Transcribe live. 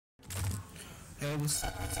Hey,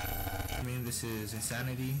 this is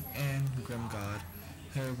Insanity and Grimm God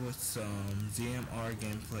here with some ZMR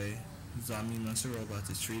gameplay. Zombie Monster Robots.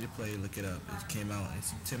 It's free to play. Look it up. It came out in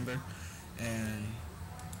September, and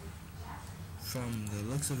from the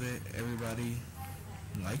looks of it, everybody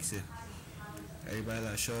likes it. Everybody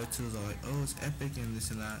that I show it to is like, "Oh, it's epic," and this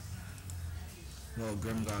and that. Well,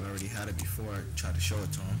 Grimm God already had it before I tried to show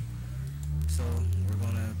it to him, so we're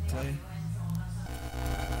gonna play.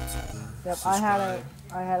 Yep, Subscribe.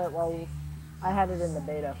 I had it in the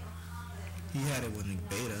beta. He had it with the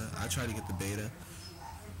beta. I tried to get the beta,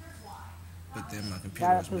 but then my computer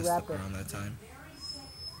Got it was through messed up Raptor. around that time.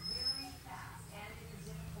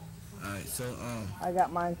 Alright, so I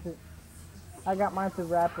got mine through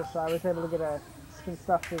Raptor, so I was able to get some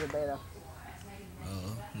stuff through the beta.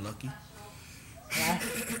 lucky. And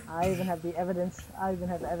I even have the evidence. I even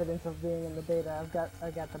have evidence of being in the beta.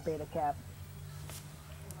 I got the beta cap.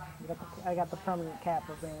 I got the permanent cap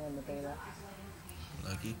of being in the beta.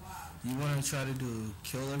 Lucky. You want to try to do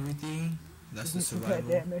kill everything? That's the survival.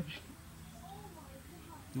 Damage.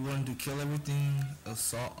 You want to do kill everything,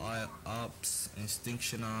 assault ops,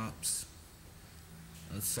 extinction ops,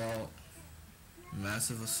 assault,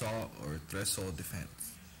 massive assault, or threshold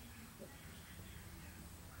defense.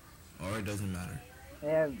 Or it doesn't matter.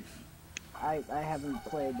 Yeah, I haven't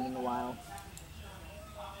played in a while.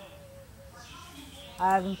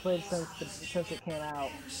 I haven't played since it came out.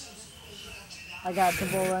 I got the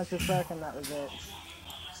Bull Rancher Perk and that was it.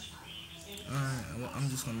 Alright, well, I'm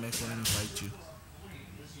just gonna make one and invite you.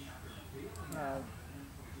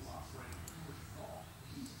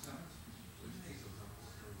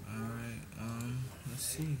 Alright, let's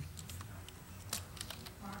see.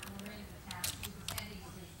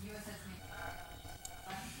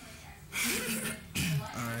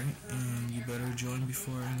 Alright, and you better join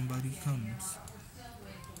before anybody comes.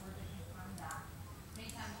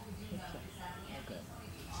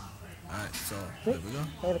 Alright, so there we go.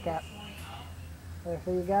 Beta cap. Okay,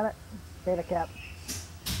 so you got it? Beta cap.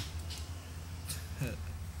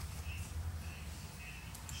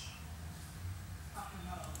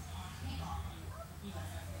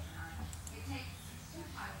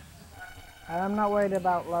 I'm not worried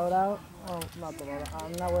about loadout. Oh, not the loadout.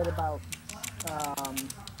 I'm not worried about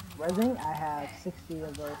resing. I have 60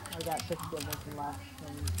 of those. I got 60 of them from my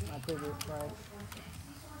previous play.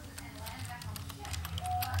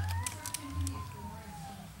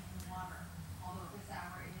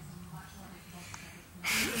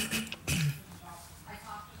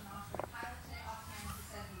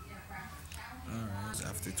 Alright,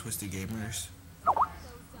 after Twisted Gamers.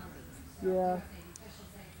 Yeah. Oh,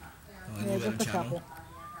 Yeah, you got just a a channel? couple.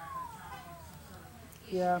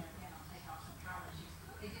 Yeah.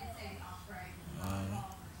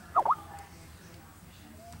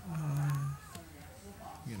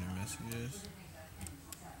 Getting messages.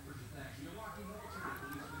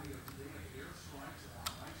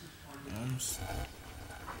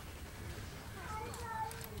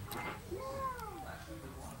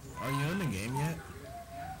 Are you in the game yet?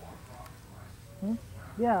 Hmm?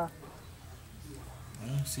 Yeah. I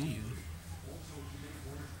don't see you.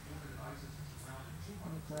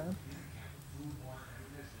 Okay.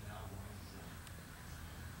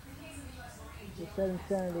 You said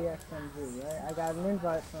Insanity XMG, right? I got an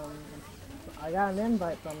invite from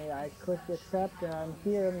you. I clicked accept and I'm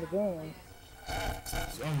here in the game. So,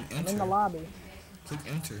 I'm enter. in the lobby. Click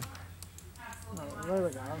enter. Oh, there we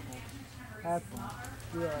go. Okay. That's one.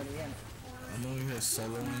 You're already in. I'm over here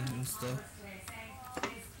soloing and stuff.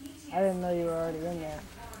 I didn't know you were already in there.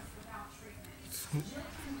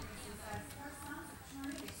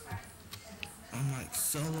 I'm like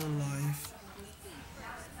solo life.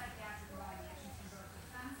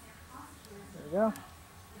 There we go.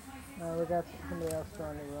 Now we got somebody else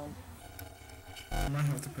joining the room. I might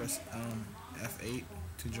have to press F8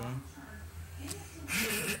 to join.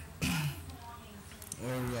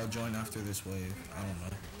 Or I'll join after this wave. I don't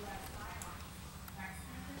know.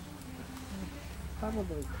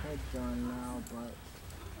 Probably could join now, but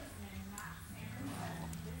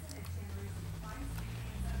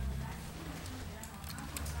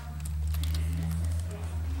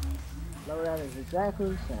loadout is exactly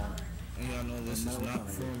the same. And y'all know this is not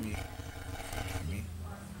for me.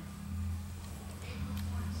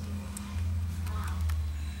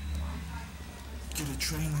 Get a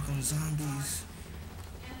train like on zombies.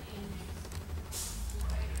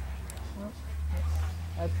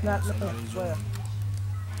 That's not the Somebody's square. joining.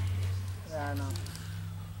 Yeah, I know.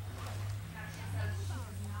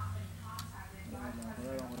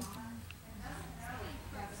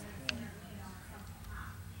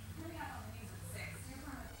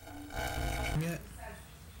 him yet?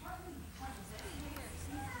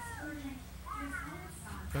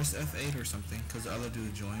 Press F8 or something, cause the other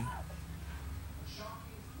dude joined.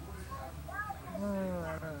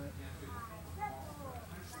 Alright.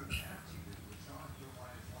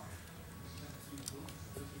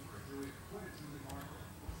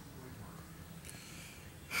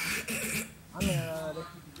 I'm in already.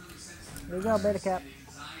 Here you go, beta cap.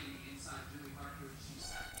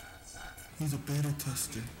 He's a beta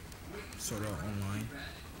tester. Sword Art Online.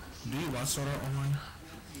 Do you watch Sword Art Online?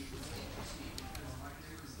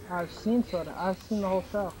 I've seen Soda. I've seen the whole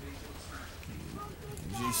show.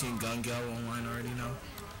 You seen Gun Gal Online already now?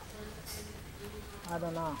 I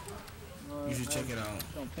don't know. You should check it out.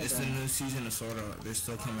 It's the new season of Sword Art. They're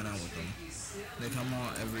still coming out with them. They come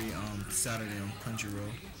out every Saturday on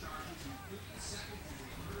Crunchyroll.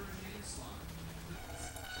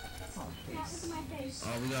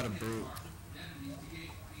 Oh, we got a brute.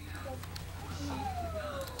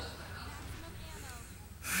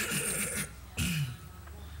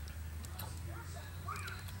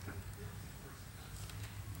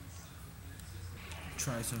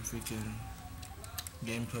 Try some freaking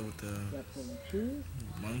gameplay with the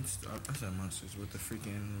monsters. I said monsters with the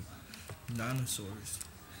freaking dinosaurs.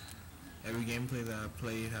 Every gameplay that I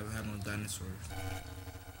played have had no dinosaurs.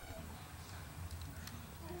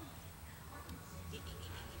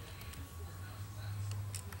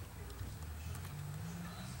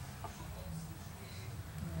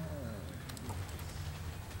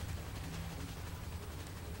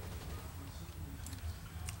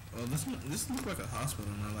 Oh, this looks like a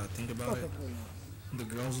hospital now that I think about it. The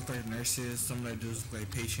girls look like nurses, some of the dudes look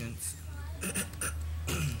like patients.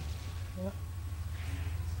 Yep.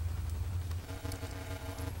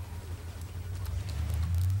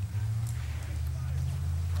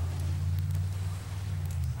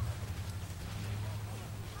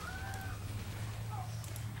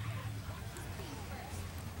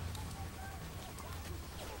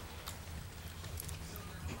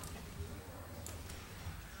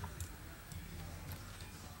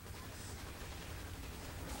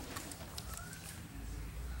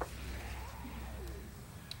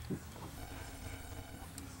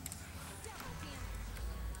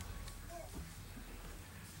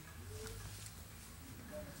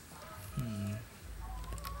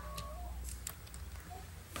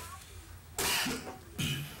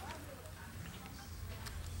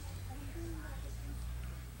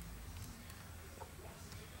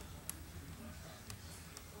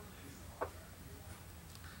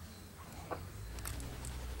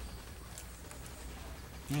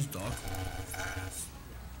 These dogs fast.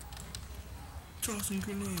 Tossing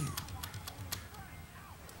grenade.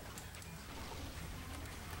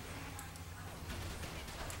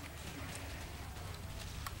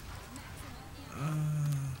 I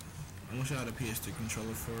wish I had a PS3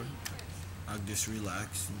 controller for it. I'd just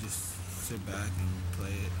relax and just sit back and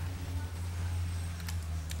play it.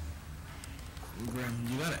 Grimm,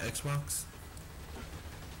 you got an Xbox?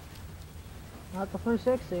 Not the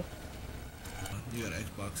 360. You got an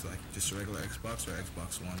Xbox, like just a regular Xbox or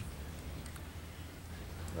Xbox One?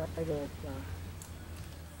 Regular.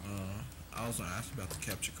 I was gonna ask you about the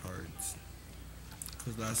capture cards.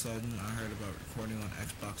 Cause last time I heard about recording on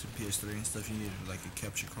Xbox and PS3 and stuff, you needed like a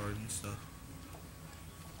capture card and stuff.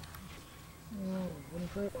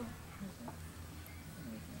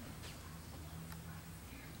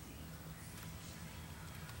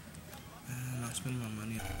 I'm not spending my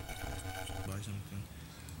money to buy something.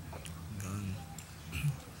 Gun.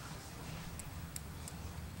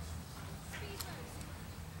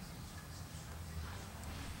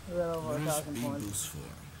 Over What is 1,000 speed points. boost for?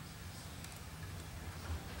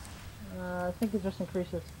 I think it just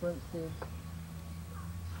increases sprint speed.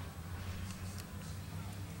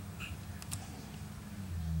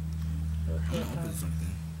 I'm gonna open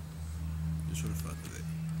something. Just for the fuck of it.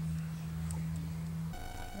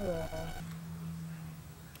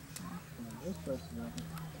 This person doesn't.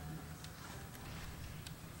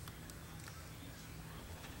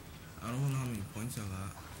 I don't know how many points I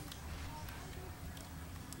got.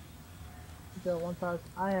 You got 1,000.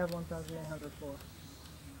 I have 1,804.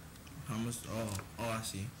 How much? Oh, I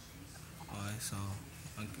see. Oh, I saw.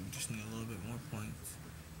 I just need a little bit more points.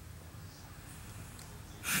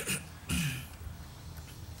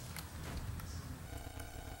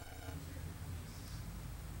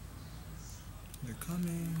 They're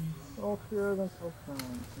coming. All fewer than so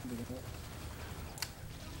fun.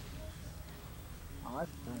 Oh,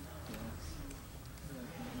 that's nice.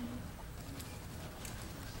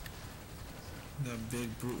 That big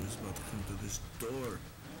brute is about to come through this door.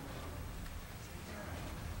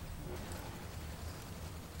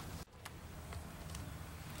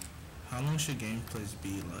 How long should gameplays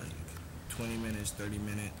be? Like 20 minutes, 30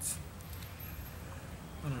 minutes?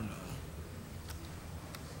 I don't know.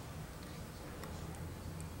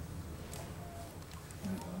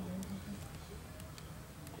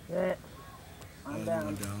 Yeah. Oh, I'm you down.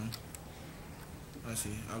 went down. I see.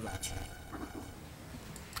 I got you.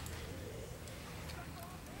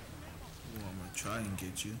 Well, I'm gonna try and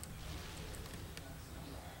get you.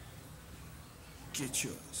 Get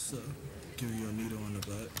your ass up. Give you a needle in the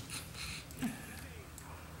butt.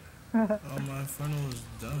 Oh, my inferno is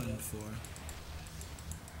done for.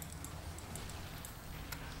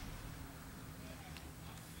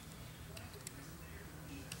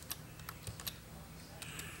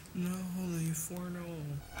 No, holy inferno.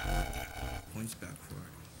 Points back for it.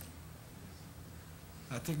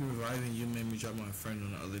 I think reviving you made me drop my inferno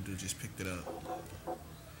and the other dude just picked it up.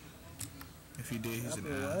 If he did, he's an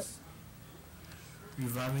ass.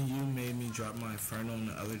 Reviving you made me drop my inferno and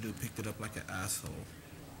the other dude picked it up like an asshole.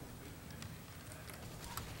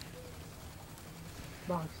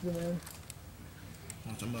 Boxed him in.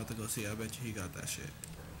 Once I'm about to go see, I bet you he got that shit.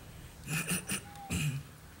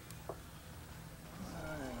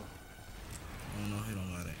 Oh no, he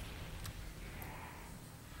don't got it.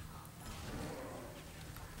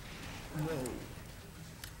 Whoa.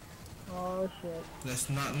 Oh shit. That's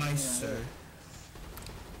not nice, sir.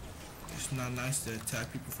 It's not nice to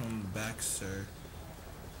attack people from the back, sir.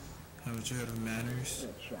 Haven't you heard of manners?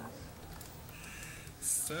 Good shot.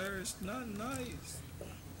 Sir, it's not nice.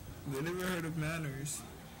 They never heard of manners.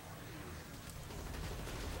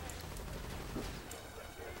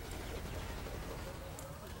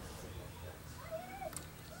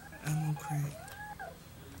 Ammo crate.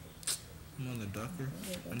 I'm on the ducker.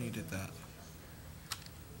 I needed that.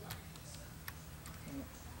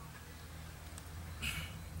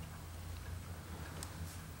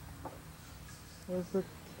 Where's the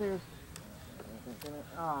stairs?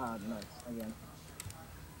 Ah, nice. Again.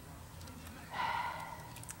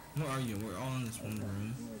 Where are you? We're all in this one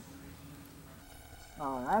room.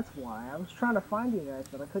 Oh, that's why. I was trying to find you guys,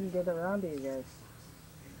 but I couldn't get around to you guys.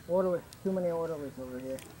 Orderly. Too many orderlies over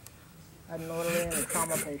here. I had an orderly and a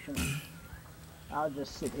trauma patient. I'll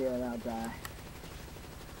just sit here and I'll die.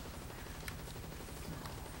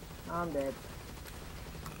 I'm dead.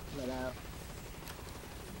 Let out.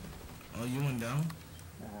 Oh, you went down?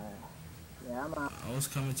 Yeah, I'm out. I was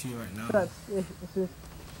coming to you right now. But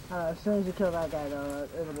as soon as you kill that guy, though,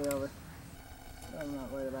 it'll be over. I'm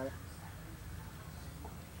not worried about it.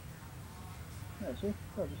 Yeah, see?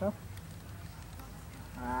 Help yourself.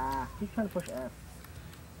 Ah, keep trying to push F.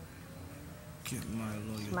 Get my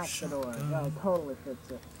loyal Smack the door. shotgun. That'll totally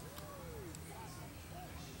fix it.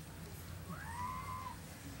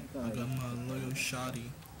 I got my loyal shotty.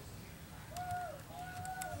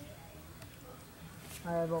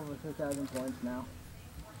 I have over 2,000 points now.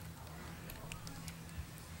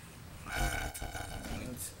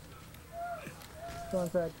 Go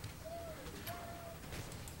inside.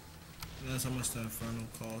 That's how much the inferno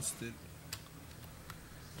costed.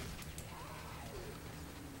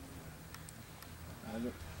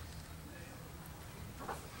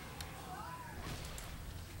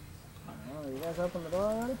 Oh, you guys open the door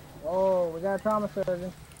already? Oh, we got a trauma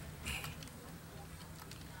surgeon.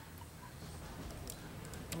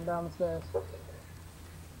 I'm down the stairs.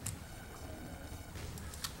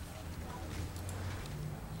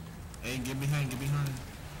 Hey, get behind, get behind.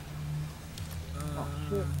 Oh,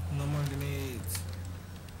 shit. No more grenades.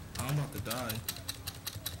 I'm about to die.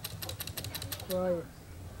 Where are you?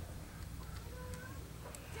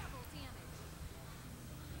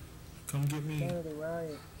 Come get me. Kennedy, where are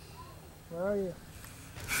you? Where are you?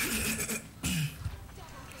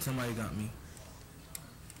 Somebody got me.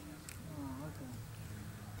 Oh, okay.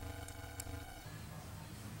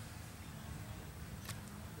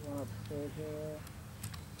 One upstairs here.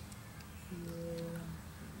 Here.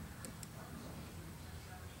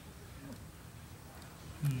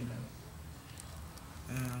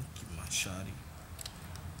 I'll keep my shotty.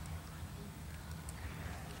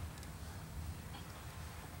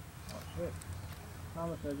 Oh shit.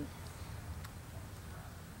 Trauma surgeon.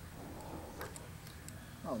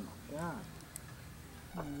 Oh my god.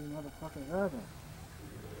 How many motherfuckers are there?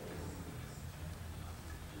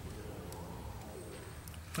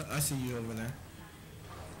 I see you over there.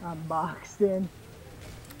 I'm boxed in.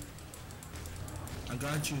 I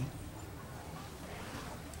got you.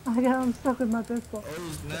 I'm stuck with my pistol.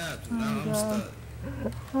 Oh, snap. Oh, Now I'm God. stuck.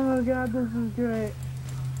 Oh god, this is great.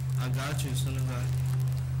 I got you as soon as I...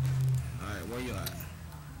 Alright, where you at?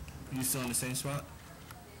 You still in the same spot?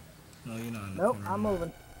 No, you're not in the Nope, corner. I'm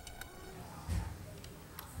moving.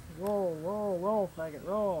 Roll, roll, roll, faggot,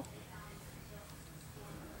 roll.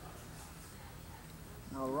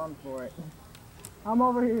 I'll run for it. I'm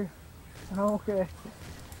over here. I'm okay.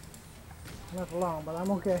 Left alone, but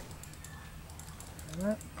I'm okay.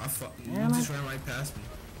 You just ran right past me.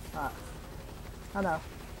 I know.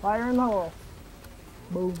 Fire in the hole.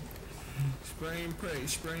 Boom. Spray and pray,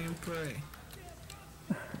 spray and pray.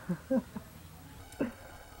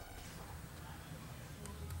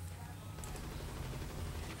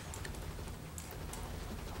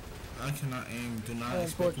 I cannot aim. Do not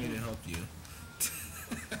expect me to help you.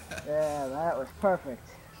 Yeah, that was perfect.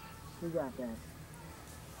 You got that.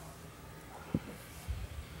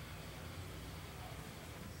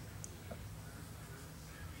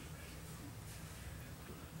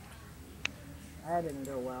 That didn't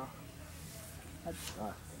go well. That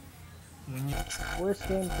sucked. Worst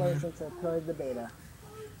gameplay since I played the beta.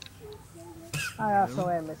 I also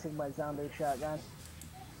am missing my zombie shotgun.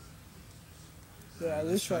 Yeah, I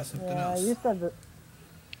used to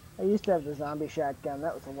have the zombie shotgun.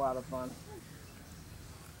 That was a lot of fun.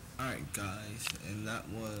 Alright guys, and that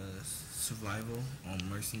was survival on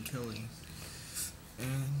Mercy and Killing.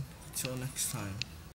 And until next time.